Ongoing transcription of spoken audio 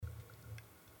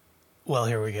Well,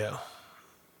 here we go.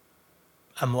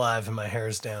 I'm live and my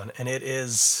hair's down, and it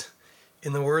is,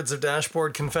 in the words of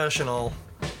Dashboard Confessional,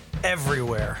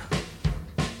 everywhere.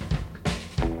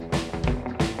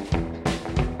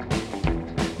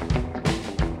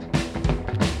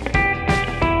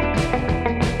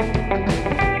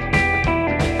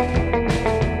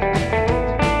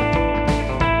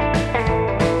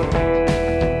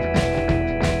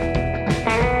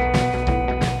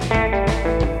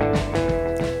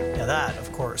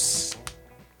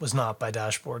 Was not by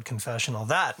Dashboard Confessional.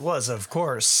 That was, of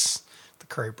course, the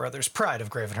Curry Brothers, Pride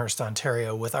of Gravenhurst,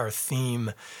 Ontario, with our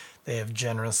theme they have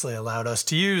generously allowed us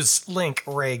to use, Link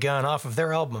Ray Gun, off of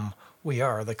their album, We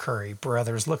Are the Curry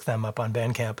Brothers. Look them up on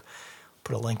Bandcamp.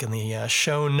 Put a link in the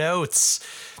show notes.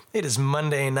 It is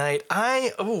Monday night.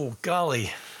 Oh,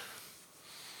 golly.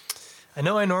 I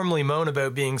know I normally moan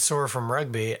about being sore from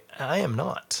rugby. I am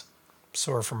not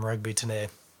sore from rugby today.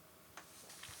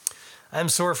 I'm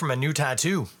sore from a new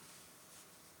tattoo.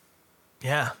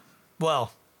 Yeah.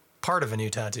 Well, part of a new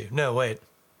tattoo. No, wait.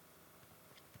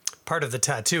 Part of the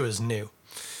tattoo is new.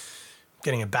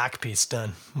 Getting a back piece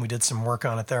done. We did some work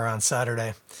on it there on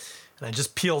Saturday. And I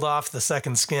just peeled off the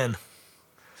second skin.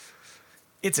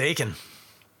 It's aching.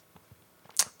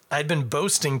 I'd been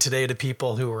boasting today to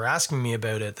people who were asking me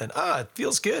about it that, it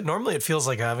feels good. Normally it feels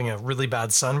like having a really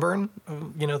bad sunburn,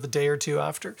 the day or two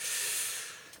after.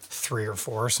 3 or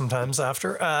 4 sometimes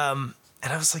after. And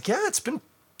I was like, yeah, it's been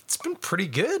pretty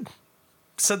good.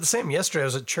 Said the same yesterday. I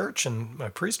was at church and my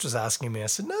priest was asking me. I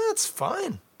said, no, it's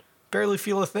fine. Barely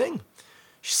feel a thing.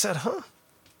 She said, huh?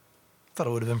 Thought it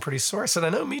would have been pretty sore. I said, I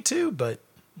know, me too, but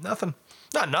nothing.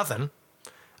 Not nothing.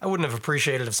 I wouldn't have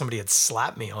appreciated if somebody had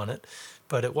slapped me on it,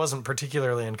 but it wasn't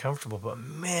particularly uncomfortable. But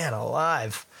man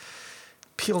alive,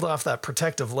 peeled off that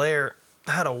protective layer,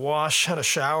 had a wash, had a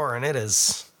shower, and it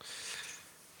is...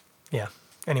 Yeah.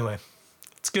 Anyway,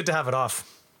 it's good to have it off.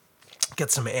 Get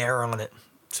some air on it.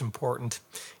 It's important.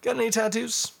 Got any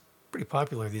tattoos? Pretty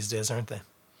popular these days, aren't they?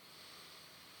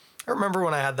 I remember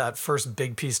when I had that first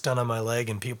big piece done on my leg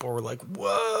and people were like,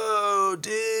 whoa,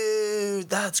 dude,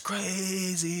 that's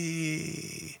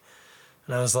crazy.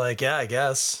 And I was like, yeah, I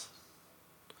guess.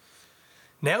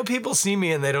 Now people see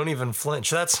me and they don't even flinch.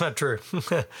 That's not true.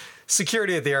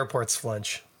 Security at the airports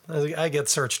flinch. I get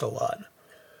searched a lot.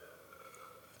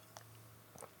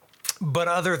 But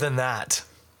other than that,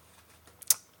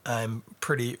 I'm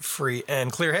pretty free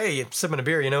and clear. Hey, sipping a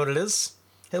beer, you know what it is?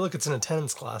 Hey, look, it's an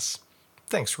attendance class.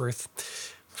 Thanks, Ruth.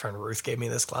 My friend Ruth gave me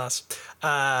this class.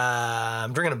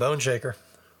 I'm drinking a Bone Shaker.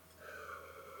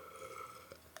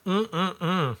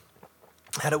 Had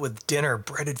it with dinner,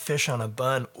 breaded fish on a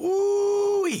bun.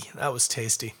 Ooh, that was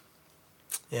tasty.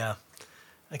 Yeah,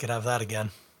 I could have that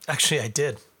again. Actually, I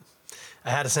did.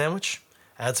 I had a sandwich,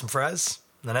 I had some fries,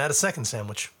 and then I had a second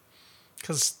sandwich.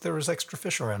 Because there was extra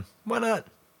fish around. Why not?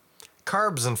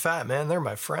 Carbs and fat, man, they're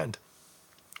my friend.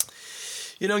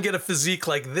 You don't get a physique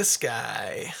like this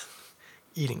guy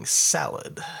eating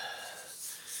salad.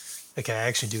 Okay, I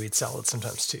actually do eat salad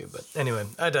sometimes too, but anyway,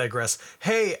 I digress.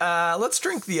 Hey, let's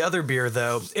drink the other beer,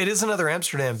 though. It is another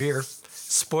Amsterdam beer.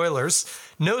 Spoilers.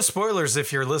 No spoilers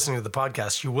if you're listening to the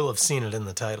podcast. You will have seen it in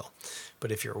the title.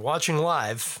 But if you're watching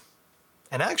live,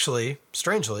 and actually,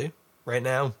 strangely, right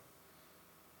now,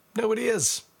 nobody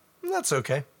is. That's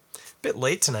okay. Bit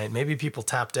late tonight. Maybe people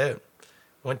tapped out.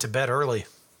 Went to bed early.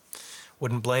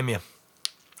 Wouldn't blame you.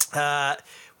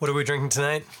 What are we drinking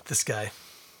tonight? This guy.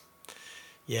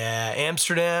 Yeah,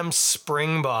 Amsterdam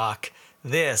Springbok.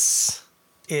 This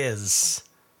is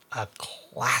a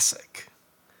classic.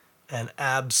 An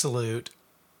absolute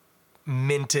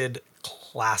minted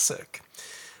classic.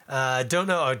 Don't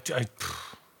know. I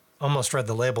almost read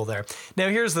the label there. Now,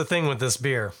 here's the thing with this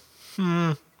beer.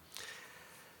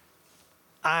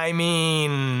 I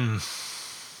mean,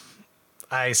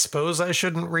 I suppose I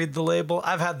shouldn't read the label.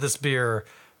 I've had this beer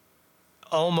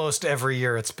almost every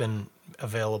year it's been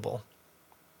available.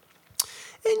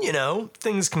 And,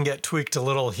 things can get tweaked a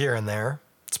little here and there.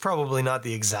 It's probably not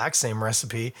the exact same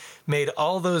recipe made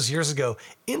all those years ago.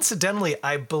 Incidentally,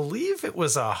 I believe it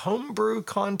was a homebrew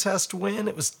contest win.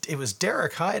 It was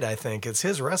Derek Hyde, I think. It's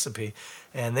his recipe.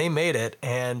 And they made it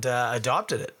and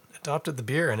adopted the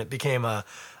beer, and it became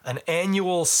an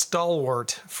annual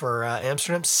stalwart for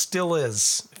Amsterdam. Still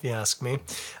is, if you ask me.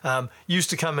 Used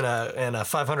to come in a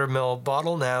 500 ml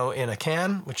bottle, now in a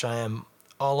can, which I am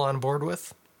all on board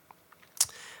with.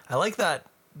 I like that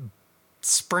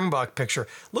Springbok picture.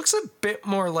 Looks a bit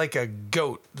more like a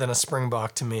goat than a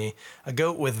Springbok to me. A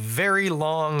goat with very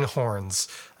long horns.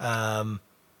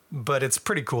 But it's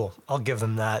pretty cool. I'll give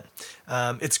them that.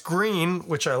 It's green,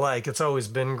 which I like. It's always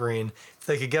been green. If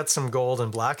they could get some gold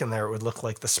and black in there, it would look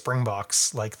like the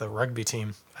Springboks, like the rugby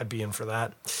team. I'd be in for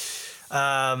that.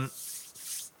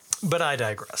 But I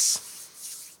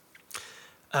digress.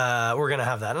 We're going to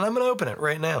have that, and I'm going to open it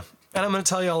right now. And I'm going to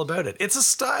tell you all about it. It's a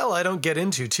style I don't get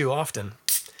into too often.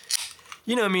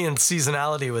 You know me and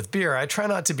seasonality with beer. I try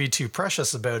not to be too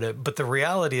precious about it, but the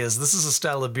reality is this is a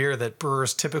style of beer that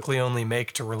brewers typically only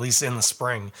make to release in the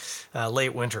spring,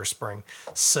 late winter, spring.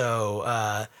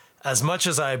 So as much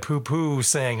as I poo-poo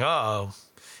saying, oh,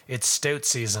 it's stout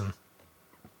season,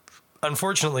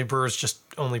 unfortunately, brewers just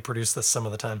only produce this some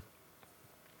of the time.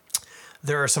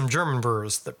 There are some German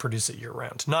brewers that produce it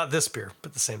year-round. Not this beer,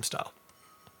 but the same style.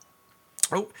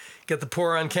 Oh, get the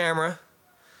pour on camera.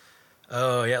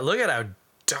 Oh, yeah, look at how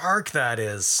dark that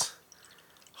is.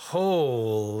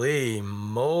 Holy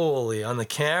moly. On the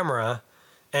camera,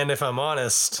 and if I'm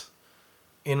honest,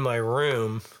 in my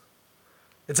room,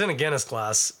 it's in a Guinness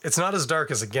glass. It's not as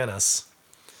dark as a Guinness,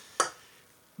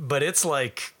 but it's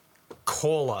like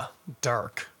cola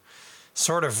dark.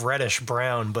 Sort of reddish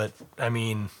brown, but, I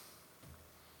mean,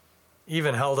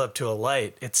 even held up to a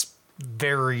light, it's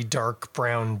very dark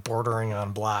brown bordering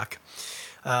on black.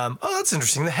 Oh, that's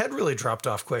interesting. The head really dropped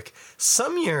off quick.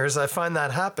 Some years I find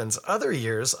that happens. Other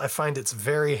years I find it's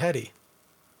very heady.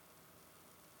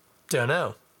 Don't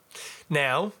know.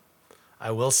 Now, I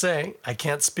will say I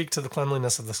can't speak to the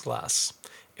cleanliness of this glass.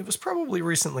 It was probably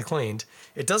recently cleaned.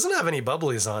 It doesn't have any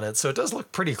bubblies on it, so it does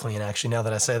look pretty clean, actually, now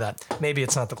that I say that. Maybe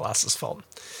it's not the glass's fault.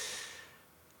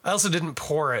 I also didn't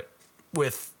pour it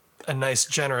with a nice,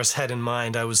 generous head in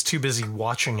mind. I was too busy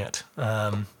watching it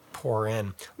pour in.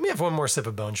 Let me have one more sip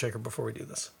of Bone Shaker before we do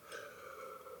this.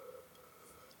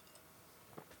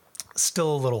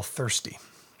 Still a little thirsty.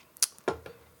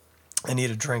 I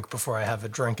need a drink before I have a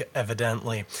drink,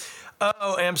 evidently.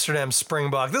 Oh, Amsterdam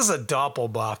Springbok. This is a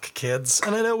Doppelbock, kids.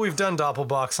 And I know we've done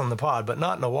Doppelbocks on the pod, but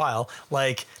not in a while.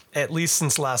 Like, at least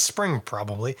since last spring,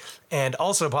 probably. And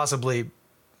also possibly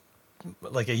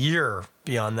like a year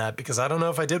beyond that, because I don't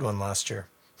know if I did one last year.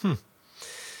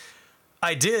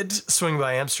 I did swing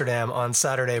by Amsterdam on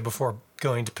Saturday before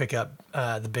going to pick up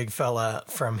the big fella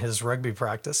from his rugby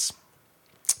practice,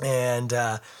 and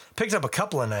picked up a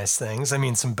couple of nice things. I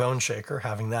mean, some Bone Shaker,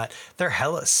 having that. Their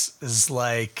Helles is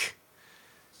like,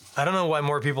 I don't know why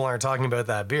more people aren't talking about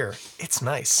that beer. It's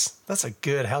nice. That's a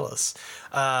good Helles.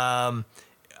 A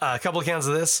couple of cans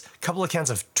of this, a couple of cans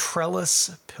of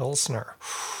Trellis Pilsner.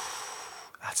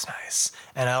 That's nice.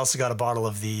 And I also got a bottle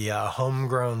of the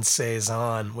homegrown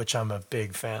Saison, which I'm a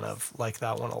big fan of. Like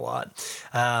that one a lot.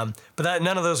 But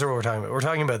none of those are what we're talking about. We're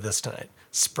talking about this tonight.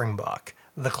 Springbok,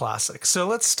 the classic. So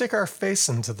let's stick our face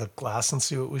into the glass and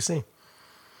see what we see.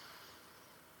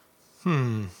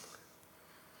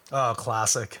 Oh,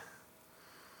 classic.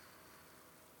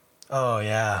 Oh,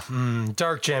 yeah.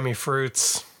 Dark jammy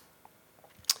fruits.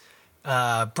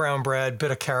 Brown bread, bit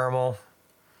of caramel.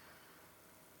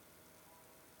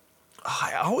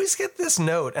 I always get this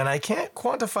note, and I can't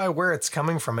quantify where it's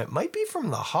coming from. It might be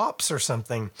from the hops or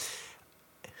something.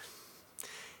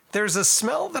 There's a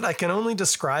smell that I can only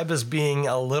describe as being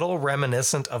a little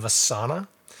reminiscent of a sauna.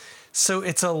 So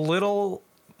it's a little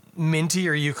minty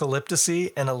or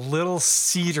eucalyptusy and a little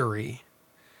cedary.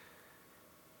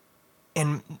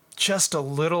 And just a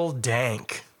little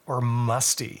dank or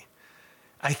musty.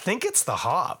 I think it's the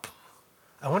hop.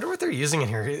 I wonder what they're using in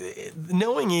here.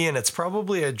 Knowing Ian, it's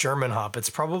probably a German hop.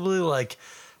 It's probably like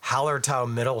Hallertau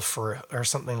Mittelfrüh or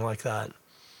something like that,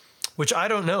 which I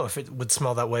don't know if it would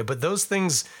smell that way. But those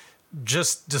things,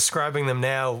 just describing them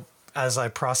now as I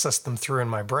process them through in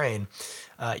my brain,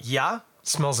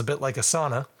 smells a bit like a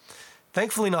sauna.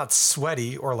 Thankfully not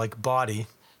sweaty or like body.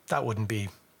 That wouldn't be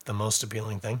the most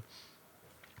appealing thing.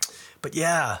 But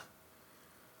yeah.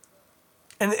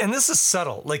 And this is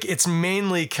subtle. Like, it's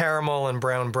mainly caramel and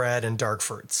brown bread and dark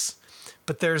fruits.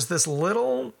 But there's this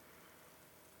little...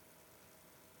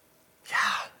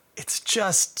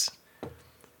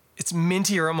 it's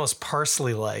minty or almost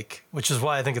parsley-like, which is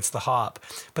why I think it's the hop.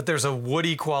 But there's a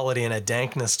woody quality and a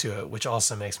dankness to it, which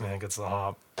also makes me think it's the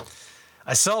hop.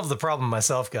 I solved the problem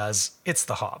myself, guys. It's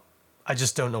the hop. I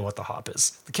just don't know what the hop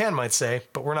is. The can might say,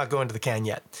 but we're not going to the can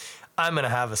yet. I'm going to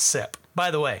have a sip.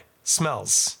 By the way,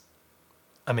 smells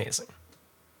amazing.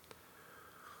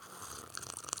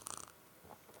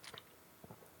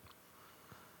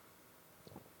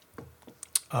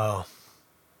 Oh,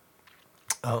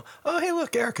 hey,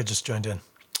 look, Erica just joined in.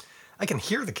 I can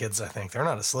hear the kids, I think. They're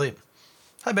not asleep.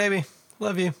 Hi, baby.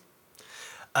 Love you.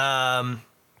 Oh,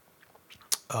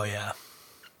 yeah.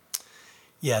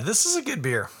 Yeah, this is a good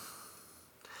beer.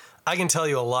 I can tell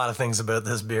you a lot of things about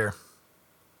this beer.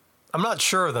 I'm not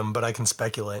sure of them, but I can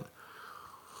speculate.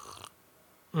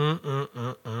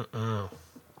 Oh,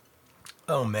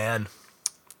 man.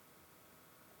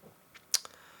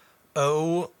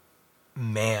 Oh,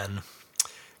 man.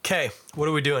 Okay, what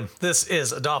are we doing? This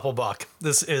is a Doppelbock.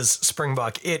 This is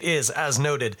Springbok. It is, as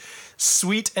noted,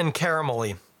 sweet and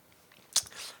caramelly.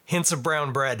 Hints of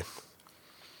brown bread.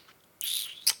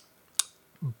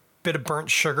 Bit of burnt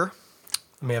sugar.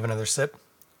 Let me have another sip.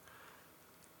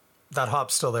 That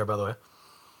hop's still there, by the way.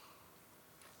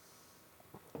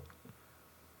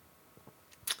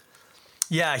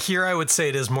 Yeah, here I would say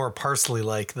it is more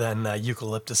parsley-like than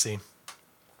eucalyptus-y.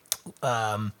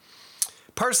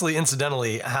 Parsley,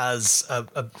 incidentally, has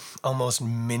a almost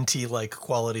minty-like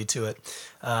quality to it,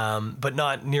 but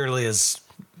not nearly as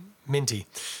minty.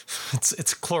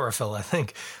 It's chlorophyll, I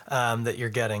think, that you're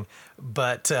getting.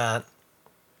 But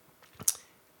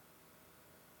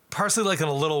parsley-like and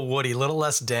a little woody, a little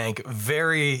less dank,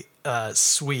 very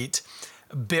sweet,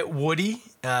 a bit woody.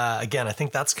 Again, I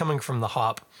think that's coming from the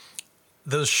hop.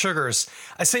 Those sugars,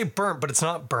 I say burnt, but it's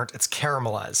not burnt, it's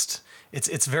caramelized.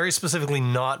 It's very specifically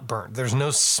not burnt. There's no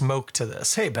smoke to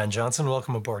this. Hey, Ben Johnson,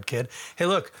 welcome aboard, kid. Hey,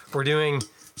 look, we're doing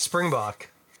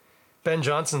Springbok. Ben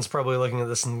Johnson's probably looking at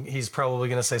this and he's probably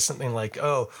going to say something like,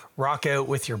 oh, rock out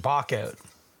with your Bach out.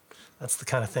 That's the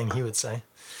kind of thing he would say.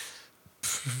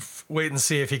 Wait and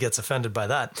see if he gets offended by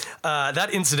that.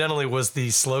 That incidentally was the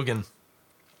slogan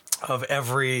of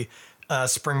every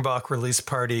Springbok release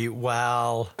party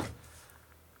while...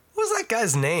 What was that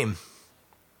guy's name?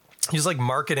 He was like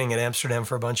marketing at Amsterdam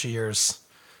for a bunch of years.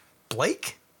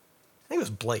 Blake? I think it was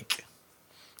Blake.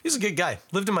 He was a good guy.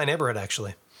 Lived in my neighborhood,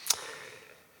 actually.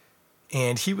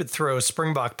 And he would throw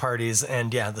Springbok parties,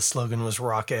 and yeah, the slogan was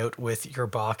rock out with your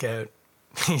Bach out.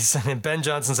 And Ben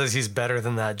Johnson says he's better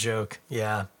than that joke.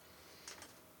 Yeah.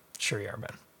 Sure you are,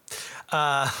 Ben.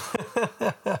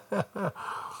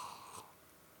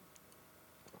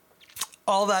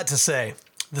 All that to say...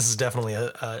 This is definitely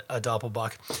a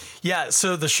Doppelbock. Yeah,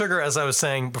 so the sugar, as I was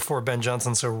saying before Ben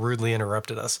Johnson so rudely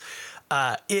interrupted us,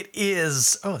 it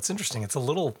is... Oh, it's interesting. It's a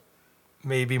little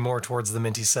maybe more towards the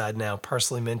minty side now.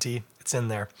 Parsley minty. It's in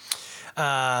there.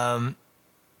 The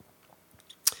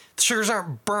sugars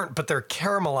aren't burnt, but they're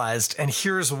caramelized. And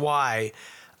here's why.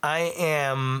 I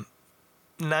am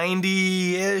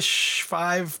 90-ish,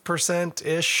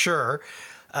 5%-ish sure...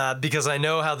 because I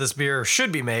know how this beer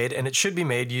should be made, and it should be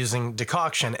made using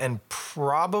decoction, and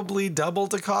probably double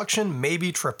decoction,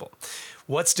 maybe triple.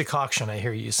 What's decoction, I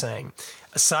hear you saying?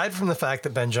 Aside from the fact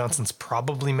that Ben Johnson's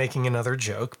probably making another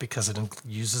joke because it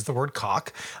uses the word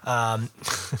cock, but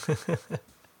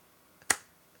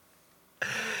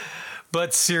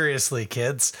seriously,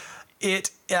 kids, it's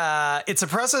a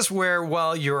process where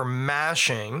while you're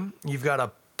mashing, you've got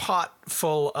a pot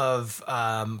full of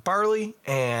barley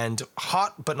and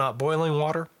hot but not boiling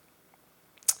water,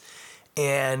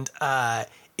 and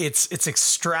it's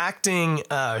extracting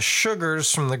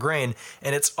sugars from the grain,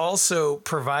 and it's also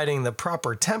providing the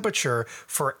proper temperature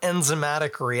for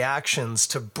enzymatic reactions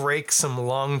to break some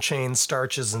long chain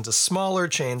starches into smaller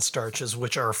chain starches,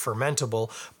 which are fermentable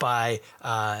by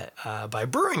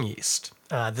brewing yeast.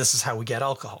 This is how we get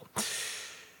alcohol.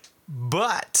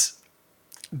 But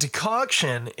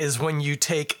decoction is when you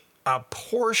take a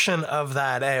portion of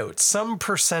that out, some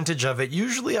percentage of it,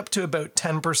 usually up to about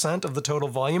 10% of the total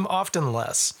volume, often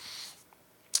less.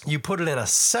 You put it in a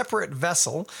separate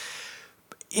vessel.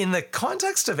 In the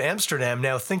context of Amsterdam,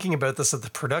 now thinking about this at the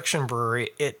production brewery,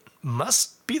 it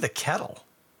must be the kettle.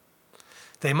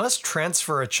 They must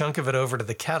transfer a chunk of it over to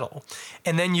the kettle,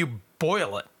 and then you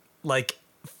boil it, like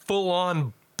full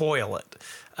on boil it.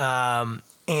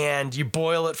 And you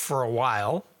boil it for a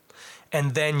while,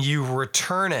 and then you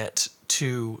return it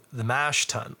to the mash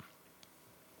tun.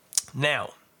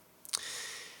 Now,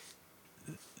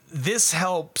 this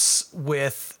helps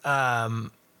with low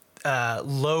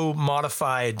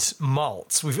modified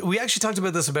malts. We actually talked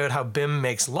about this, about how Bim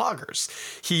makes lagers.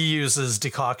 He uses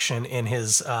decoction in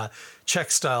his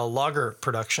Czech-style lager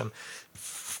production.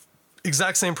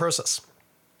 Exact same process.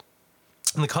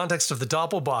 In the context of the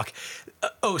Doppelbock.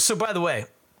 So by the way,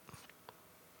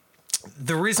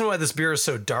 the reason why this beer is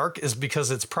so dark is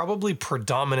because it's probably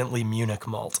predominantly Munich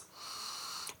malt.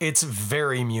 It's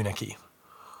very Munich-y.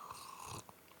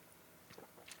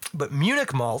 But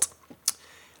Munich malt,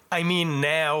 I mean,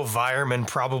 now Weyermann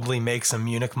probably makes a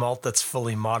Munich malt that's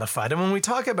fully modified. And when we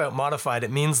talk about modified, it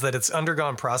means that it's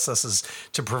undergone processes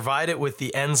to provide it with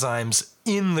the enzymes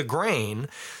in the grain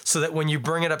so that when you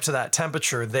bring it up to that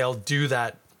temperature, they'll do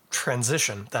that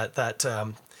transition,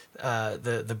 the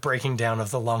breaking down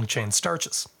of the long chain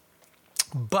starches.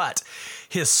 But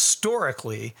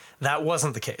historically, that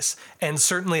wasn't the case. And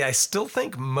certainly I still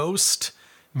think most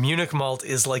Munich malt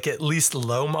is like at least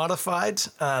low modified.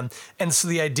 And so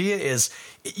the idea is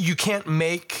you can't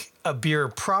make a beer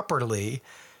properly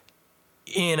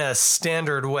in a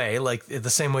standard way, like the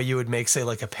same way you would make, say,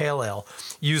 like a pale ale,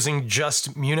 using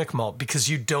just Munich malt, because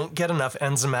you don't get enough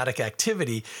enzymatic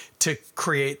activity to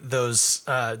create those,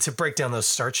 to break down those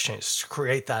starch chains, to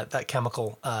create that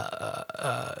chemical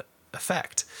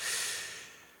effect.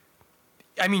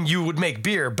 I mean, you would make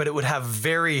beer, but it would have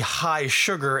very high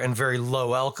sugar and very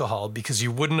low alcohol because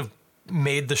you wouldn't have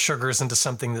made the sugars into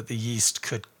something that the yeast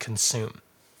could consume.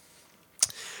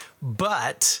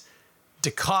 But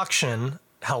decoction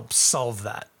helps solve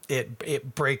that.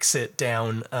 It breaks it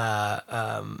down.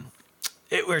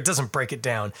 It doesn't break it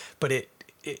down, but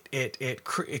it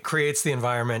creates the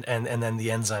environment, and then the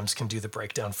enzymes can do the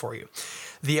breakdown for you.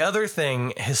 The other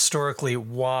thing historically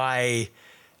why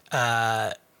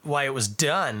it was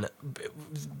done,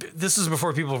 this is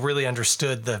before people really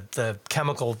understood the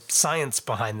chemical science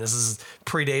behind this. This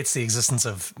predates the existence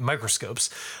of microscopes.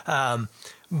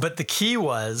 But the key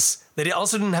was that it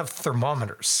also didn't have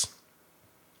thermometers.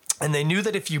 And they knew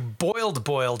that if you boiled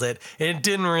it, it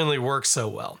didn't really work so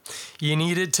well. You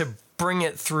needed to bring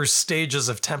it through stages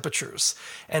of temperatures.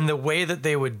 And the way that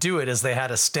they would do it is they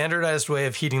had a standardized way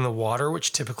of heating the water,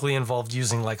 which typically involved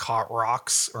using like hot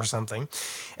rocks or something.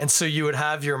 And so you would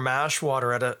have your mash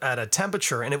water at a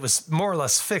temperature, and it was more or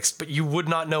less fixed, but you would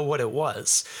not know what it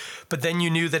was. But then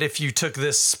you knew that if you took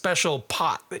this special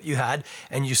pot that you had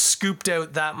and you scooped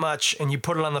out that much and you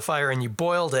put it on the fire and you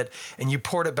boiled it and you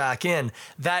poured it back in,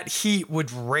 that heat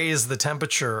would raise the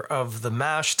temperature of the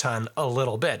mash tun a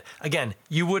little bit. Again,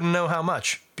 you wouldn't know how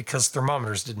much because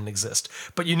thermometers didn't exist,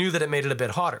 but you knew that it made it a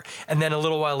bit hotter. And then a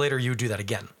little while later, you would do that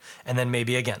again, and then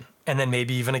maybe again, and then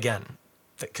maybe even again,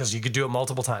 because you could do it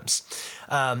multiple times.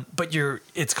 But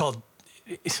it's called,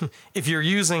 if you're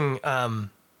using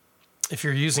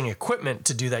equipment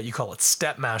to do that, you call it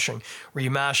step mashing, where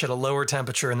you mash at a lower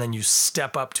temperature and then you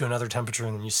step up to another temperature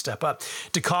and then you step up.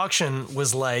 Decoction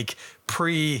was like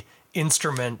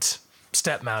pre-instrument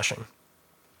step mashing.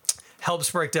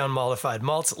 Helps break down modified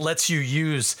malts, lets you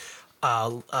use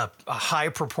a high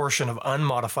proportion of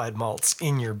unmodified malts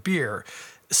in your beer.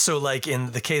 So like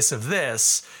in the case of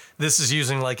this is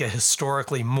using like a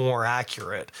historically more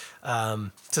accurate,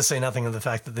 to say nothing of the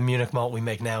fact that the Munich malt we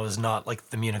make now is not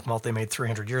like the Munich malt they made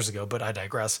 300 years ago, but I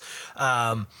digress.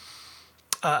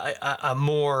 A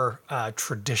more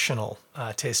traditional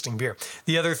tasting beer.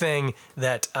 The other thing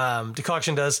that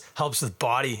decoction does, helps with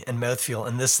body and mouthfeel,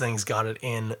 and this thing's got it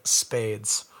in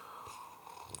spades.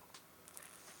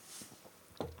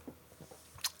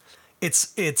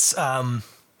 It's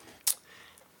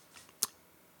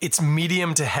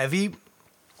medium to heavy,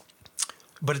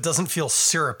 but it doesn't feel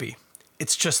syrupy.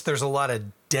 It's just there's a lot of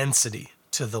density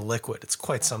to the liquid. It's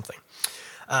quite something.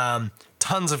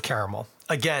 Tons of caramel.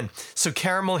 Again, so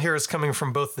caramel here is coming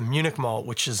from both the Munich malt,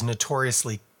 which is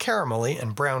notoriously caramelly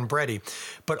and brown bready,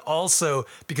 but also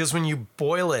because when you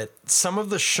boil it, some of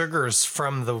the sugars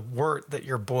from the wort that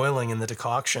you're boiling in the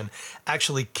decoction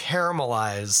actually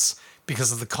caramelize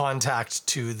because of the contact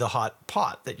to the hot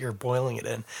pot that you're boiling it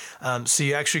in. So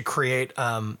you actually create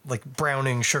like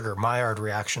browning sugar, Maillard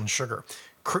reaction sugar,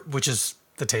 which is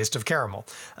the taste of caramel.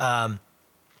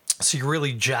 So you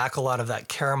really jack a lot of that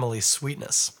caramelly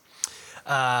sweetness.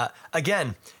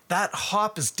 Again, that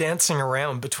hop is dancing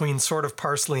around between sort of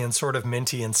parsley and sort of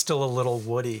minty and still a little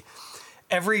woody.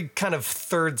 Every kind of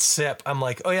third sip, I'm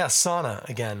like, oh yeah, sauna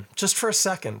again, just for a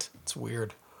second. It's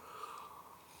weird.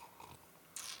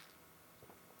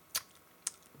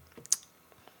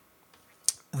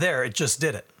 There, it just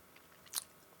did it.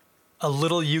 A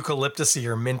little eucalyptusy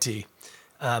or minty.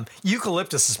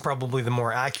 Eucalyptus is probably the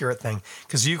more accurate thing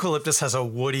because eucalyptus has a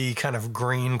woody kind of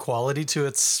green quality to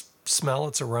its smell,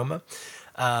 its aroma.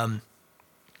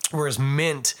 Whereas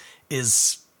mint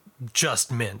is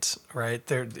just mint, right?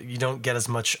 You don't get as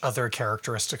much other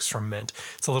characteristics from mint.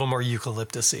 It's a little more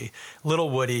eucalyptusy, little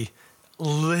woody,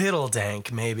 little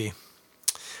dank maybe.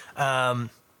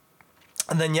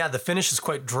 And then, yeah, the finish is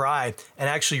quite dry and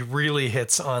actually really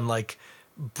hits on like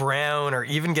brown or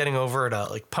even getting over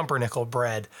at like pumpernickel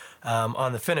bread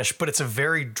on the finish. But it's a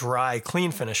very dry,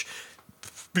 clean finish.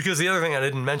 Because the other thing, I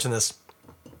didn't mention this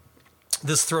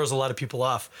throws a lot of people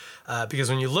off. Because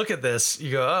when you look at this,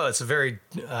 you go, oh, it's a very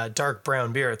dark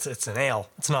brown beer. It's an ale.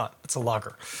 It's not. It's a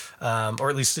lager. Or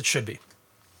at least it should be.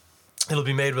 It'll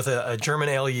be made with a German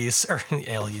ale yeast, or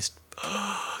ale yeast.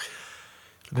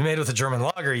 It'll be made with a German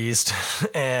lager yeast,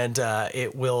 and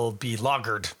it will be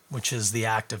lagered, which is the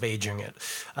act of aging it.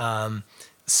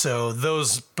 So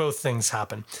those both things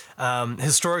happen.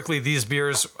 Historically, these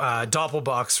beers,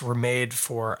 Doppelbocks, were made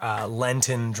for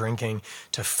Lenten drinking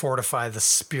to fortify the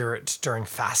spirit during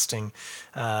fasting.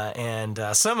 And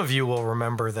some of you will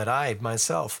remember that I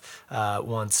myself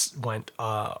once went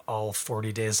all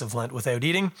 40 days of Lent without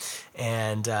eating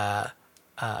and drank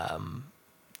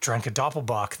a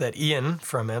Doppelbock that Ian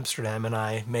from Amsterdam and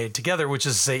I made together, which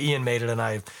is to say Ian made it and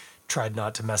I tried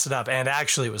not to mess it up. And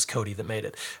actually it was Cody that made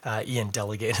it. Ian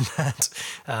delegated that.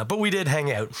 But we did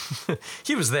hang out.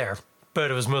 He was there,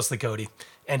 but it was mostly Cody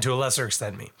and to a lesser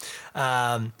extent me.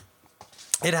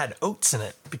 It had oats in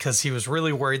it because he was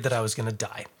really worried that I was going to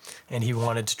die. And he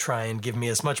wanted to try and give me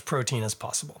as much protein as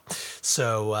possible.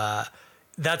 So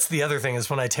that's the other thing is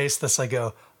when I taste this, I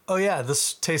go, oh yeah,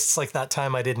 this tastes like that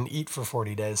time I didn't eat for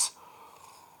 40 days.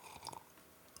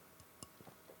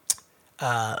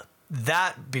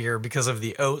 That beer, because of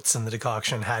the oats and the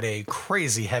decoction, had a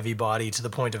crazy heavy body to the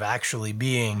point of actually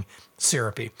being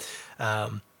syrupy.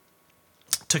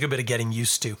 Took a bit of getting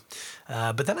used to.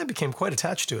 But then I became quite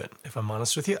attached to it, if I'm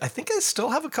honest with you. I think I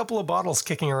still have a couple of bottles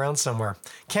kicking around somewhere.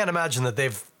 Can't imagine that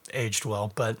they've aged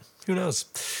well, but who knows?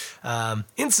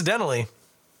 Incidentally,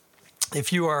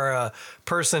 if you are a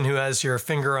person who has your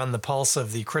finger on the pulse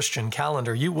of the Christian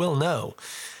calendar, you will know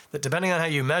that depending on how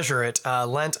you measure it,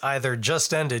 Lent either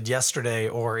just ended yesterday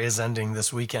or is ending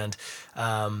this weekend.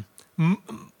 Yeah,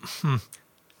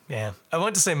 I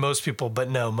want to say most people, but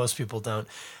no, most people don't.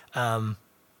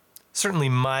 Certainly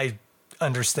my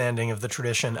understanding of the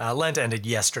tradition, Lent ended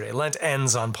yesterday. Lent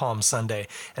ends on Palm Sunday,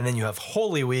 and then you have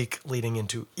Holy Week leading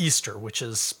into Easter, which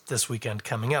is this weekend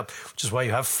coming up, which is why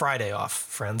you have Friday off,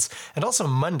 friends. And also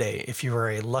Monday, if you are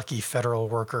a lucky federal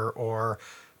worker or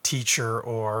teacher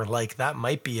or like that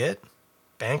might be it,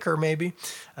 banker maybe,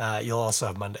 you'll also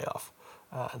have Monday off.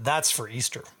 That's for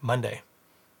Easter, Monday.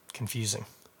 Confusing.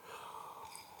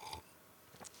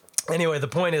 Anyway, the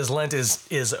point is Lent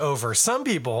is over. Some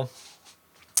people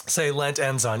say Lent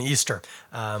ends on Easter.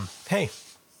 Hey,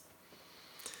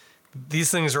 these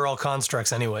things are all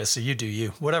constructs anyway, so you do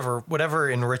you.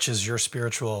 Whatever enriches your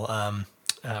spiritual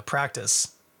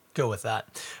practice, go with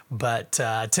that. But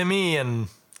to me and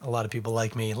a lot of people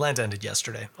like me, Lent ended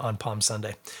yesterday on Palm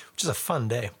Sunday, which is a fun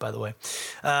day, by the way.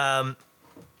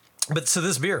 But so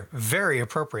this beer, very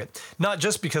appropriate. Not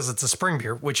just because it's a spring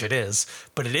beer, which it is,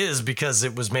 but it is because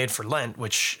it was made for Lent,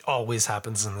 which always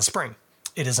happens in the spring.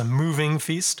 It is a moving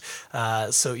feast,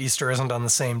 so Easter isn't on the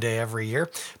same day every year,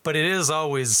 but it is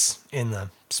always in the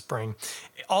spring.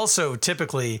 Also,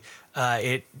 typically,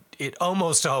 it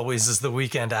almost always is the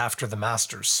weekend after the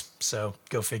Masters, so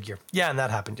go figure. Yeah, and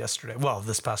that happened yesterday. Well,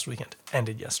 this past weekend.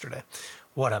 Ended yesterday.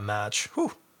 What a match.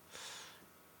 Whew.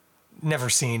 Never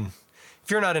seen... If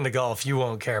you're not into golf, you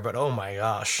won't care, but oh my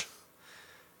gosh.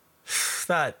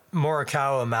 That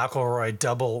Morikawa-McIlroy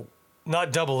double...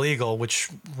 Not double eagle, which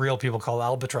real people call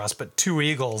albatross, but two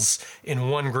eagles in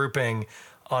one grouping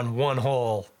on one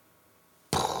hole.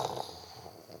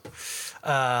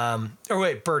 Or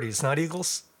wait, birdies, not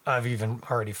eagles? I've even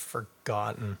already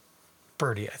forgotten.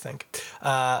 Birdie, I think.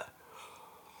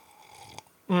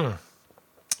 Man,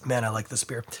 I like this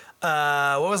beer.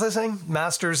 What was I saying?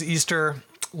 Masters, Easter,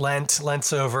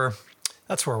 Lent's over.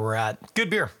 That's where we're at. Good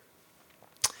beer.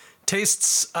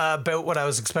 Tastes about what I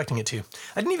was expecting it to.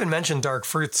 I didn't even mention dark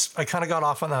fruits. I kind of got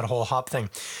off on that whole hop thing.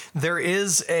 There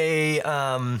is a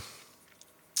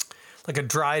like a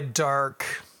dried dark,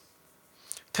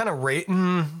 kind of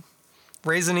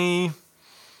raisiny,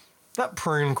 not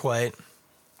prune quite.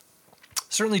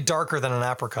 Certainly darker than an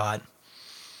apricot.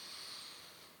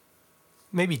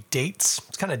 Maybe dates.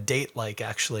 It's kind of date-like,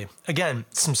 actually. Again,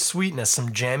 some sweetness,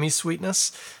 some jammy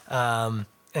sweetness.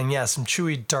 And yeah, some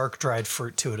chewy, dark, dried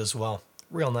fruit to it as well.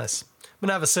 Real nice. I'm going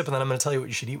to have a sip and then I'm going to tell you what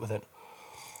you should eat with it.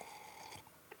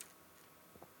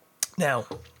 Now,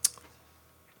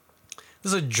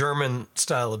 this is a German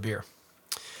style of beer.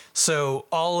 So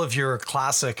all of your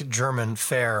classic German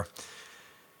fare,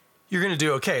 you're going to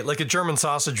do okay. Like a German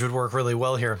sausage would work really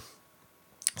well here.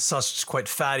 Sausage is quite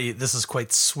fatty. This is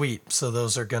quite sweet. So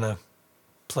those are going to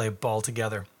play ball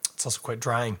together. It's also quite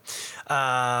drying.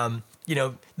 You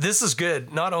know, this is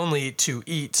good not only to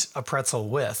eat a pretzel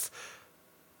with.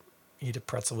 Yeah,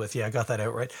 I got that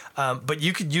out right. But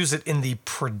you could use it in the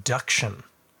production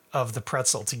of the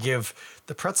pretzel to give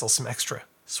the pretzel some extra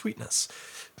sweetness.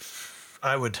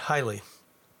 I would highly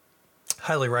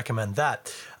recommend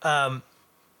that. But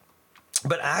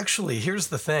actually, here's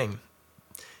the thing.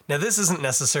 Now, this isn't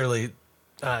necessarily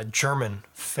German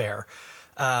fare.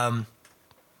 But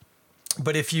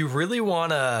if you really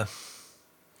want to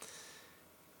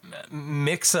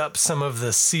mix up some of the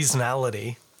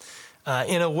seasonality,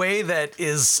 in a way that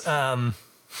is a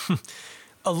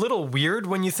little weird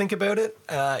when you think about it,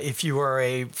 if you are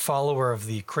a follower of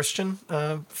the Christian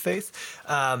faith.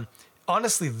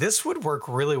 Honestly, this would work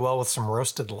really well with some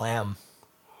roasted lamb.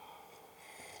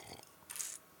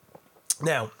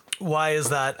 Now, why is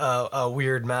that a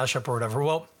weird mashup or whatever?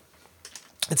 Well,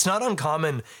 it's not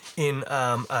uncommon in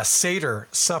a Seder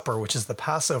supper, which is the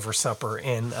Passover supper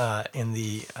in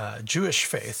the Jewish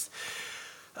faith.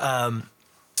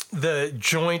 The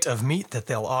joint of meat that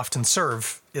they'll often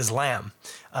serve is lamb.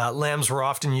 Lambs were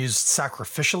often used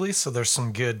sacrificially, so there's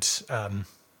some good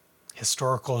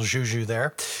historical juju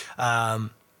there.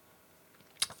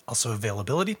 Also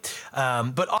availability.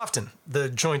 But often the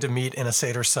joint of meat in a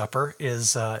Seder supper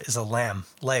is a lamb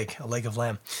leg, a leg of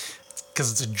lamb,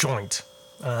 because it's a joint.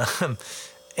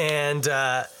 And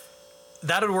that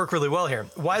would work really well here.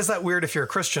 Why is that weird if you're a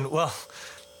Christian? Well,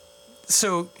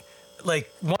 so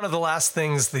like one of the last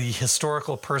things the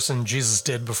historical person Jesus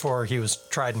did before he was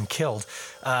tried and killed,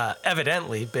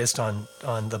 evidently based on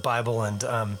the Bible and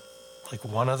like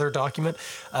one other document,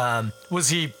 was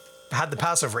he had the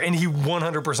Passover, and he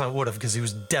 100% would have, because he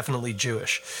was definitely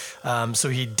Jewish. So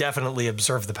he definitely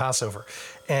observed the Passover.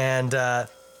 And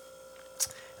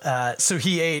so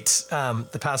he ate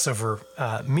the Passover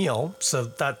meal, so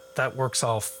that works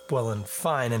all well and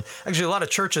fine. And actually, a lot of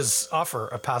churches offer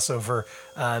a Passover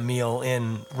meal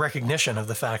in recognition of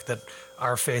the fact that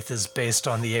our faith is based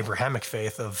on the Abrahamic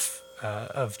faith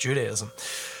of Judaism.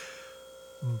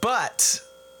 But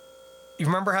you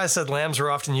remember how I said lambs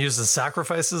were often used as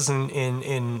sacrifices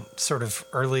in sort of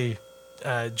early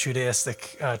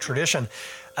Judaistic tradition?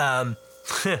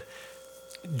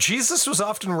 Jesus was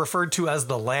often referred to as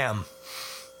the lamb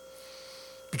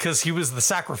because he was the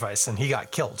sacrifice and he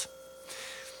got killed.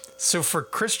 So for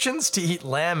Christians to eat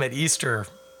lamb at Easter,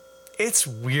 it's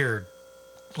weird.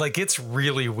 Like, it's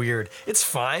really weird. It's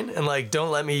fine. And like, don't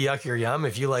let me yuck your yum.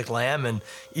 If you like lamb and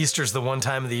Easter's the one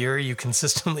time of the year you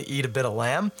consistently eat a bit of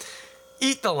lamb,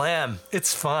 eat the lamb.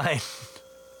 It's fine.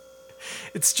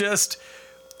 It's just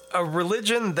a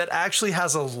religion that actually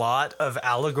has a lot of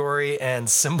allegory and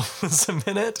symbolism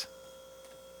in it.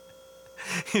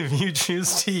 If you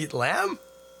choose to eat lamb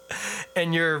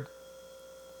and you're,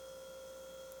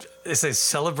 they say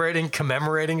celebrating,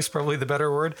 commemorating is probably the better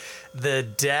word, the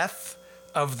death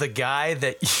of the guy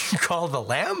that you call the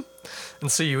lamb,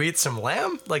 and so you eat some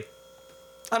lamb, like,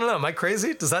 I don't know, am I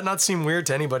crazy? Does that not seem weird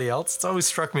to anybody else? It's always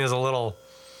struck me as a little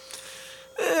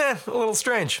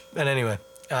strange. And anyway,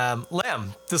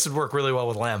 lamb. This would work really well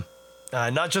with lamb.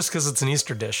 Not just because it's an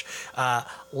Easter dish.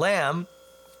 Lamb,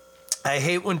 I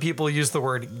hate when people use the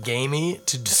word gamey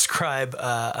to describe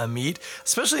a meat,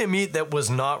 especially a meat that was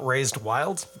not raised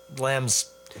wild.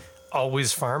 Lamb's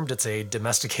always farmed. It's a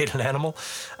domesticated animal.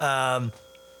 But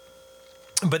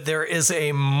there is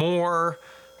a more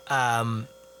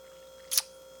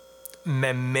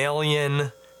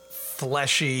mammalian,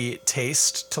 fleshy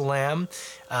taste to lamb.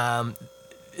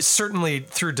 Certainly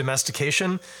through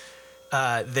domestication,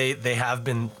 they have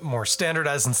been more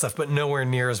standardized and stuff, but nowhere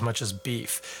near as much as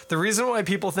beef. The reason why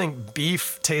people think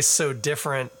beef tastes so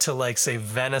different to, like, say,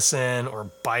 venison or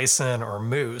bison or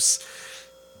moose,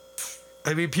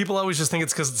 I mean, people always just think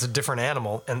it's because it's a different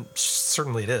animal, and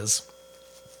certainly it is.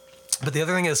 But the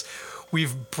other thing is,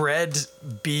 we've bred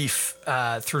beef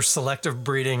through selective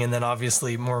breeding and then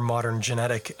obviously more modern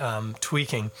genetic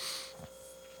tweaking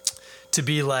to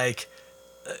be like,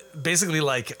 basically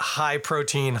like high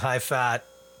protein, high fat,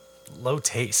 low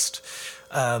taste.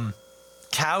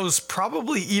 Cows,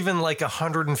 probably even like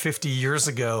 150 years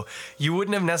ago, you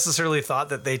wouldn't have necessarily thought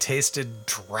that they tasted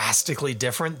drastically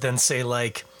different than, say,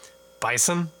 like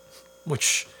bison,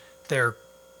 which they're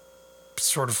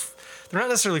sort of, they're not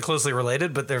necessarily closely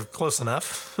related, but they're close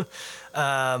enough.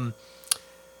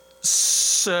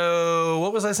 So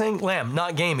what was I saying? Lamb,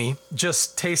 not gamey,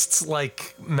 just tastes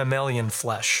like mammalian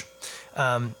flesh.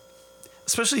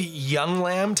 Especially young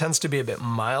lamb tends to be a bit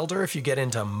milder. If you get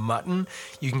into mutton,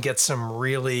 you can get some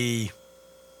really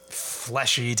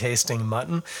fleshy tasting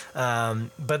mutton.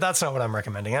 But that's not what I'm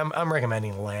recommending. I'm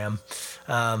recommending lamb.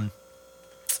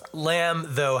 Lamb,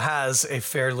 though, has a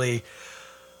fairly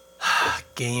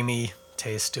gamey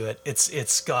taste to it.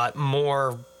 It's got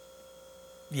more,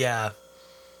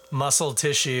 muscle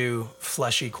tissue,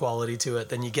 fleshy quality to it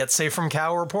than you get, say, from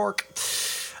cow or pork.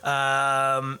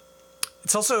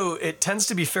 It's also, it tends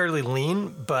to be fairly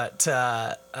lean, but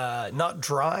not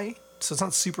dry, so it's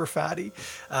not super fatty.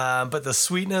 But the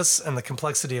sweetness and the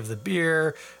complexity of the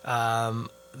beer,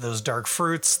 those dark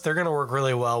fruits, they're going to work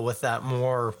really well with that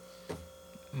more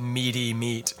meaty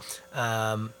meat.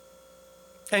 And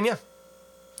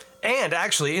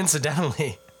actually,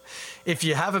 incidentally, If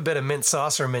you have a bit of mint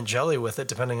sauce or mint jelly with it,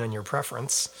 depending on your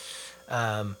preference,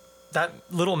 that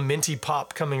little minty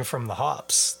pop coming from the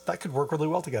hops, that could work really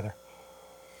well together.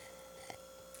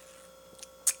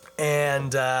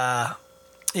 And yeah,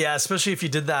 especially if you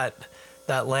did that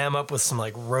lamb up with some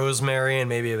like rosemary and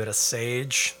maybe a bit of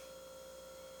sage.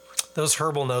 Those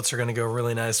herbal notes are going to go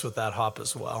really nice with that hop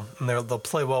as well. And they'll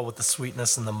play well with the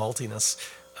sweetness and the maltiness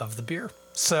of the beer.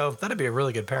 So that'd be a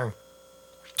really good pairing.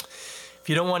 If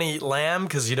you don't want to eat lamb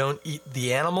because you don't eat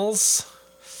the animals,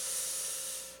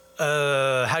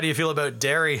 how do you feel about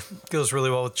dairy? Goes really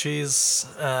well with cheese.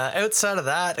 Outside of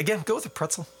that, again, go with a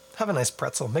pretzel. Have a nice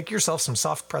pretzel. Make yourself some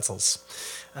soft pretzels.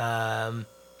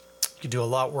 You do a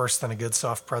lot worse than a good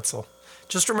soft pretzel.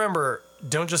 Just remember,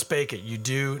 don't just bake it. You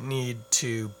do need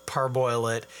to parboil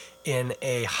it in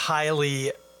a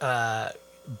highly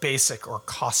basic or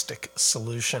caustic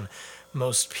solution.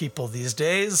 Most people these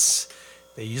days,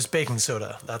 they use baking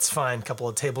soda. That's fine. A couple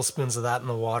of tablespoons of that in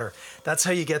the water. That's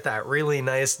how you get that really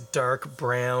nice, dark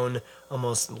brown,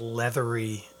 almost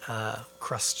leathery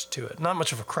crust to it. Not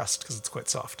much of a crust because it's quite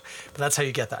soft, but that's how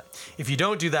you get that. If you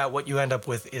don't do that, what you end up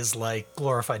with is like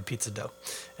glorified pizza dough.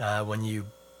 When you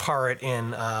par it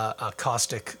in a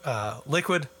caustic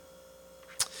liquid,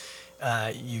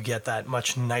 you get that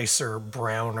much nicer,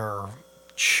 browner,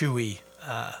 chewy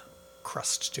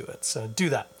crust to it. So do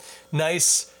that.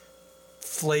 Nice,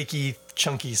 flaky,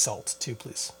 chunky salt too,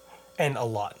 please. And a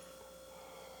lot.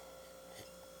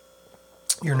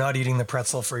 You're not eating the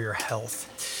pretzel for your health.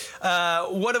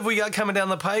 What have we got coming down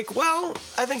the pike? Well,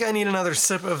 I think I need another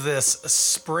sip of this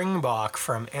Springbok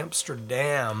from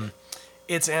Amsterdam.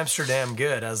 It's Amsterdam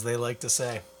good, as they like to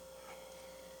say.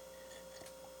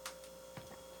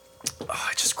 Oh,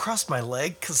 I just crossed my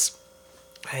leg because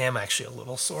I am actually a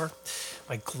little sore.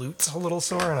 My glute's a little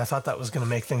sore, and I thought that was going to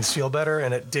make things feel better,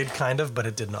 and it did kind of, but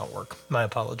it did not work. My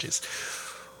apologies.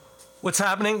 What's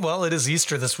happening? Well, it is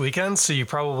Easter this weekend, so you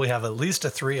probably have at least a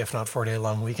 3, if not 4-day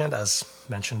long weekend, as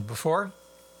mentioned before.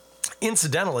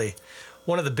 Incidentally,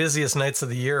 one of the busiest nights of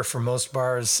the year for most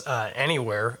bars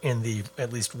anywhere in the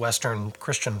at least Western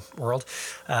Christian world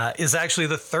is actually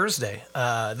the Thursday,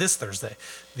 this Thursday,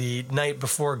 the night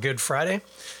before Good Friday,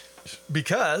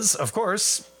 because, of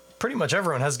course, pretty much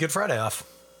everyone has Good Friday off.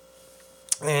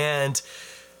 And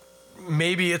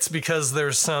maybe it's because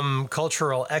there's some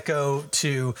cultural echo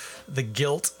to the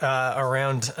guilt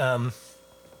around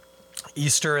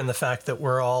Easter and the fact that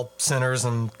we're all sinners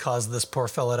and caused this poor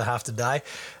fella to have to die.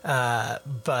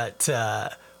 But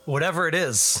whatever it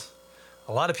is,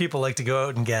 a lot of people like to go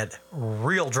out and get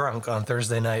real drunk on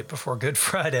Thursday night before Good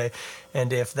Friday.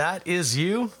 And if that is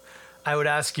you, I would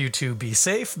ask you to be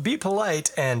safe, be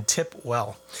polite, and tip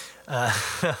well.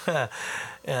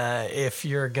 If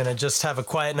you're going to just have a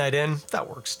quiet night in, that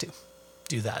works too.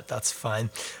 Do that. That's fine.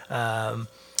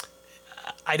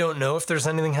 I don't know if there's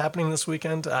anything happening this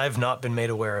weekend. I've not been made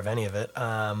aware of any of it.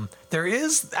 There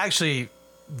is actually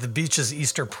the Beach's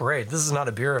Easter Parade. This is not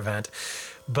a beer event,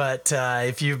 but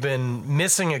if you've been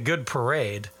missing a good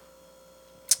parade,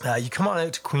 you come on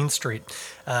out to Queen Street.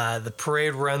 The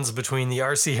parade runs between the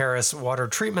R.C. Harris Water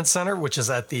Treatment Center, which is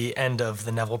at the end of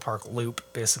the Neville Park Loop,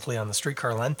 basically on the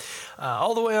streetcar line,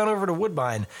 all the way on over to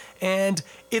Woodbine. And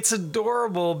it's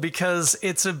adorable because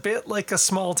it's a bit like a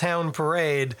small town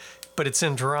parade, but it's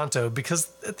in Toronto, because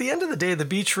at the end of the day, the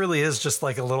beach really is just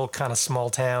like a little kind of small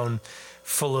town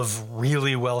full of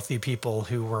really wealthy people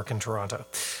who work in Toronto.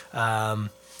 So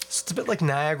it's a bit like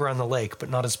Niagara on the Lake, but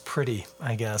not as pretty,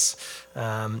 I guess.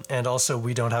 And also,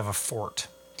 we don't have a fort.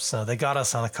 So they got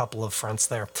us on a couple of fronts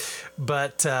there.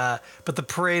 But the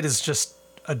parade is just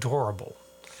adorable.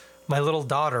 My little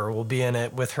daughter will be in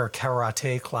it with her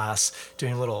karate class,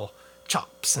 doing little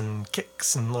chops and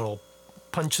kicks and little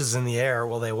punches in the air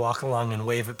while they walk along and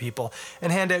wave at people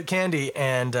and hand out candy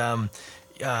and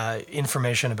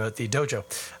information about the dojo.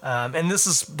 And this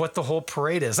is what the whole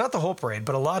parade is. Not the whole parade,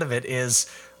 but a lot of it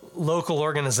is local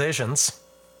organizations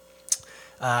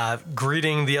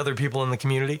greeting the other people in the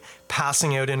community,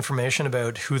 passing out information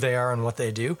about who they are and what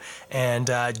they do,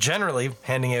 and generally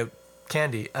handing out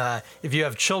candy. If you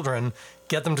have children,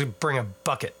 get them to bring a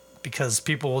bucket, because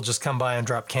people will just come by and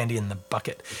drop candy in the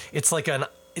bucket. It's like an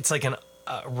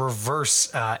reverse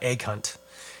egg hunt.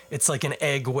 It's like an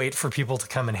egg wait for people to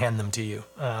come and hand them to you,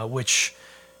 which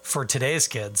for today's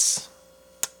kids,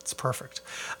 it's perfect.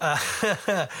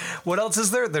 What else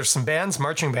is there? There's some bands,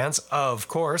 marching bands, of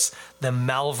course. The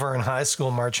Malvern High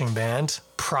School Marching Band,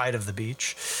 pride of the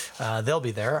beach. They'll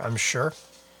be there, I'm sure.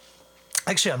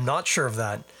 Actually, I'm not sure of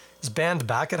that. Is band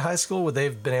back at high school? Would they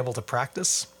have been able to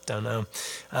practice? Don't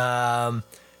know.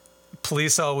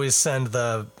 Police always send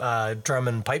the drum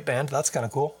and pipe band. That's kind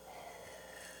of cool.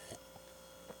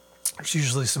 There's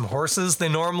usually some horses. They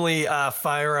normally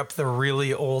fire up the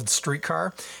really old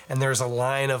streetcar, and there's a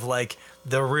line of like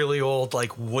the really old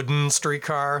like wooden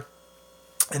streetcar,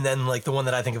 and then like the one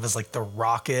that I think of as like the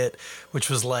Rocket,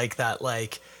 which was like that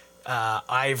like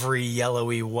ivory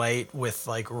yellowy white with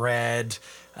like red.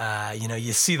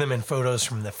 You see them in photos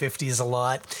from the 50s a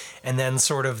lot, and then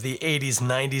sort of the 80s,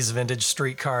 90s vintage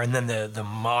streetcar, and then the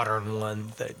modern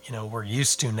one that, we're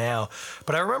used to now.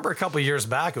 But I remember a couple of years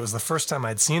back, it was the first time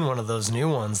I'd seen one of those new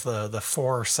ones, the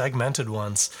 4 segmented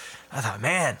ones. I thought,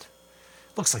 man,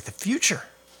 looks like the future.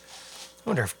 I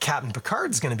wonder if Captain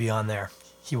Picard's going to be on there.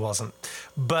 He wasn't.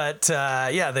 But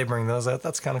yeah, they bring those out.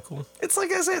 That's kind of cool. It's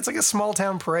like I say, it's like a small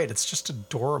town parade. It's just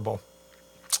adorable.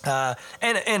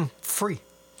 And free.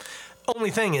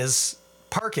 Only thing is,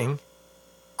 parking,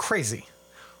 crazy.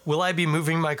 Will I be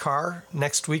moving my car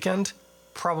next weekend?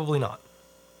 Probably not.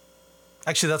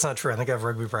 Actually, that's not true. I think I have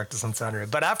rugby practice on Saturday.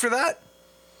 But after that,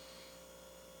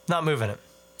 not moving it.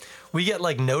 We get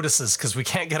like notices because we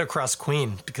can't get across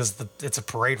Queen because it's a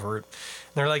parade route.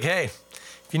 And they're like, hey,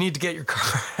 if you need to get your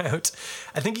car out,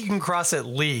 I think you can cross at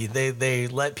Lee. They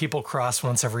let people cross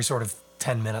once every sort of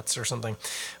 10 minutes or something.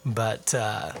 But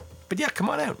yeah, come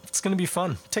on out. It's going to be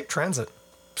fun. Take transit.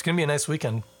 It's going to be a nice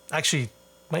weekend. Actually,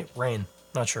 might rain.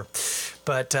 Not sure.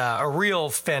 But a real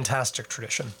fantastic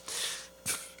tradition.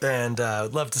 And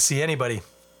I'd love to see anybody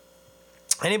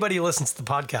who listens to the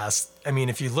podcast. I mean,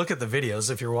 if you look at the videos,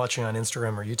 if you're watching on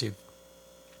Instagram or YouTube,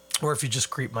 or if you just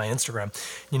creep my Instagram,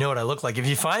 you know what I look like. If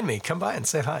you find me, come by and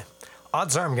say hi.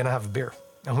 Odds are I'm going to have a beer,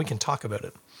 and we can talk about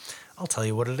it. I'll tell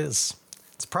you what it is.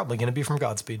 It's probably going to be from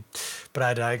Godspeed, but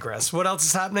I digress. What else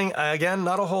is happening? Again,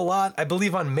 not a whole lot. I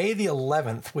believe on May the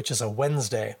 11th, which is a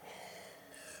Wednesday,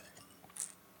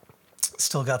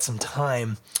 still got some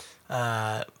time,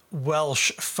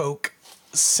 Welsh folk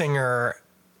singer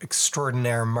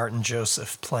extraordinaire Martin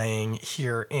Joseph playing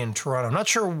here in Toronto. I'm not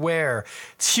sure where.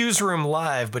 It's Hughes Room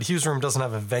Live, but Hughes Room doesn't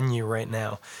have a venue right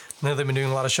now. I know they've been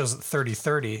doing a lot of shows at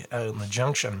 3030 out in the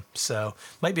Junction, so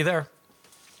might be there.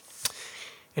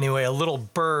 Anyway, a little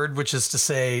bird, which is to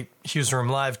say Hughes Room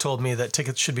Live, told me that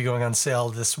tickets should be going on sale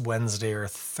this Wednesday or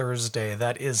Thursday.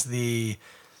 That is the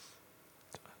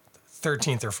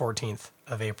 13th or 14th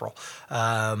of April.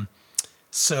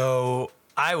 So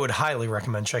I would highly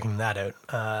recommend checking that out,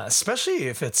 especially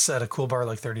if it's at a cool bar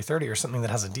like 3030 or something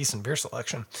that has a decent beer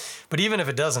selection. But even if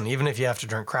it doesn't, even if you have to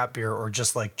drink crap beer or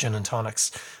just like gin and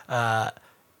tonics,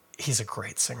 he's a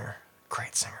great singer.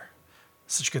 Great singer.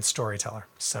 Such a good storyteller.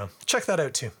 So check that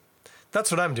out too.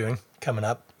 That's what I'm doing coming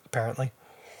up, apparently.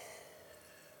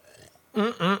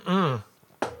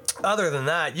 Other than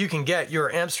that, you can get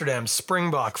your Amsterdam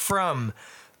Springbok from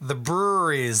the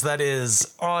breweries, that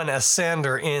is on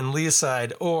Asander in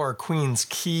Leaside or Queen's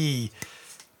Quay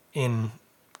in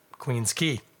Queen's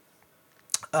Quay.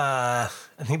 I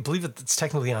believe it's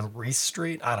technically on Reese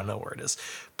Street. I don't know where it is.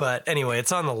 But anyway,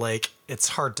 it's on the lake. It's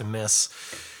hard to miss.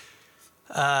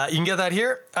 You can get that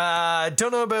here.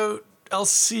 Don't know about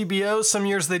LCBO. Some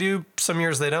years they do, some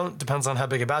years they don't. Depends on how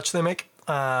big a batch they make.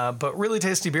 But really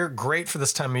tasty beer, great for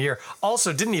this time of year.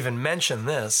 Also, didn't even mention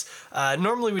this.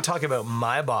 Normally we talk about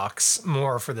Maibock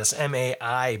more for this,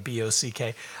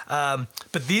 Maibock.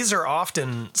 But these are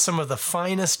often some of the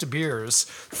finest beers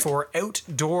for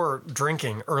outdoor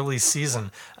drinking early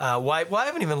season. Why I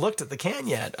haven't even looked at the can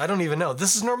yet. I don't even know.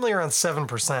 This is normally around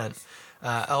 7%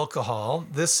 alcohol.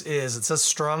 It says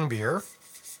strong beer.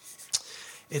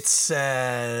 It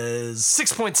says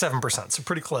 6.7%, so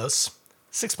pretty close.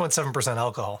 6.7%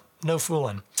 alcohol. No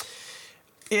fooling.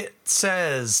 It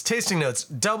says, tasting notes,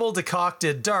 double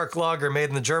decocted dark lager made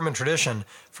in the German tradition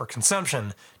for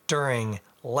consumption during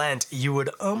Lent. You would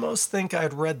almost think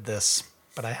I'd read this,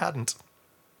 but I hadn't.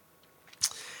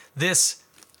 This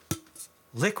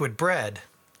liquid bread,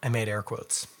 I made air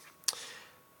quotes,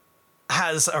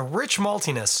 has a rich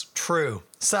maltiness, true.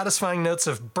 Satisfying notes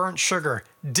of burnt sugar,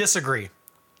 disagree.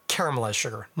 Caramelized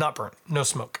sugar, not burnt, no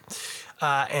smoke.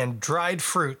 And dried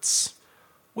fruits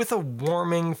with a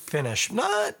warming finish.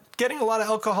 Not getting a lot of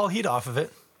alcohol heat off of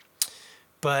it,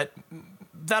 but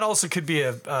that also could be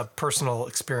a personal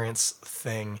experience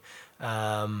thing.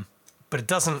 But it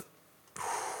doesn't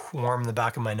warm the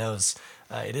back of my nose.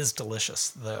 It is delicious,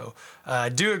 though. I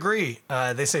do agree.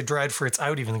 They say dried fruits. I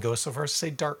would even go so far as to say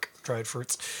dark dried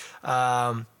fruits.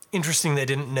 Interesting they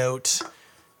didn't note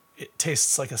it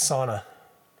tastes like a sauna.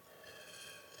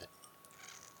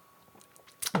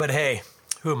 But hey,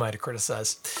 who am I to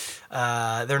criticize?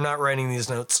 They're not writing these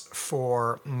notes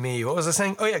for me. What was I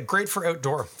saying? Oh yeah, great for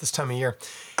outdoor this time of year.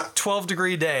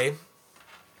 12-degree day.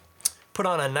 Put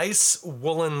on a nice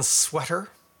woolen sweater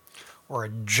or a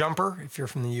jumper if you're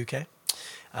from the UK.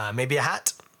 maybe a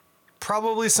hat,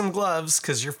 probably some gloves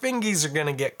because your fingies are going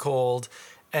to get cold,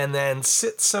 and then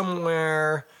sit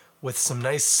somewhere with some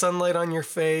nice sunlight on your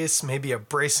face, maybe a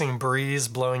bracing breeze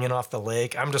blowing in off the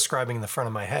lake. I'm describing the front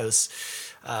of my house.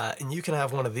 And you can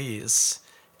have one of these,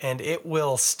 and it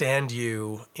will stand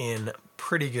you in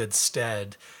pretty good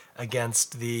stead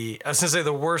against I was going to say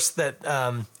the worst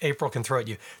that April can throw at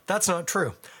you. That's not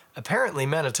true. Apparently,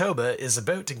 Manitoba is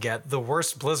about to get the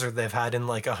worst blizzard they've had in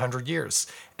like 100 years.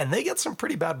 And they get some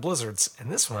pretty bad blizzards,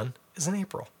 and this one is in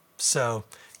April. So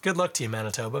good luck to you,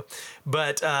 Manitoba.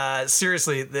 But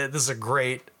seriously, this is a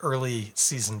great early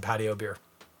season patio beer.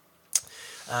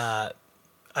 I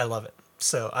love it.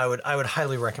 So I would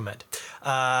highly recommend.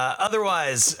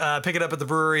 Otherwise, pick it up at the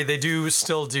brewery. They do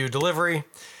still do delivery.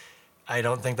 I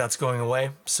don't think that's going away.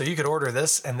 So you could order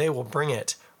this, and they will bring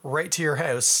it right to your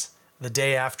house the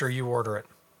day after you order it.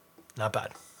 Not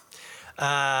bad.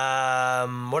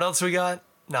 What else we got?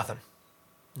 Nothing.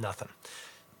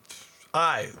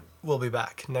 I will be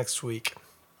back next week.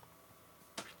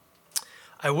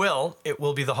 It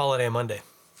will be the holiday Monday.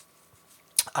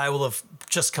 I will have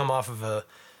just come off of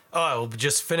I will be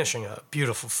just finishing a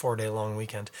beautiful 4-day long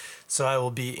weekend. So I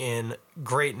will be in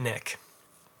Great Nick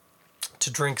to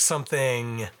drink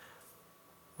something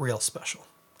real special.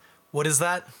 What is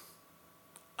that?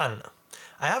 I don't know.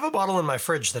 I have a bottle in my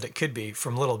fridge that it could be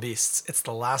from Little Beasts. It's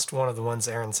the last one of the ones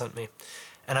Aaron sent me.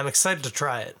 And I'm excited to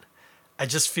try it. I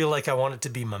just feel like I want it to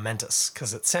be momentous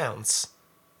because it sounds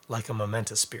like a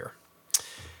momentous beer.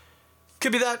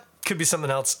 Could be that. Could be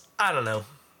something else. I don't know.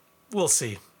 We'll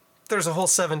see. There's a whole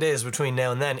 7 days between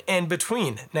now and then. And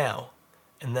between now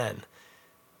and then,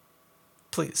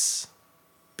 please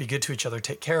be good to each other.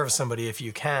 Take care of somebody if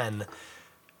you can.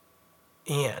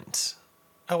 And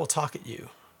I will talk at you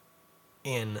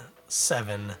in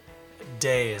 7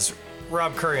 days.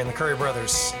 Rob Curry and the Curry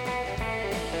Brothers.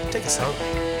 Take us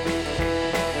home.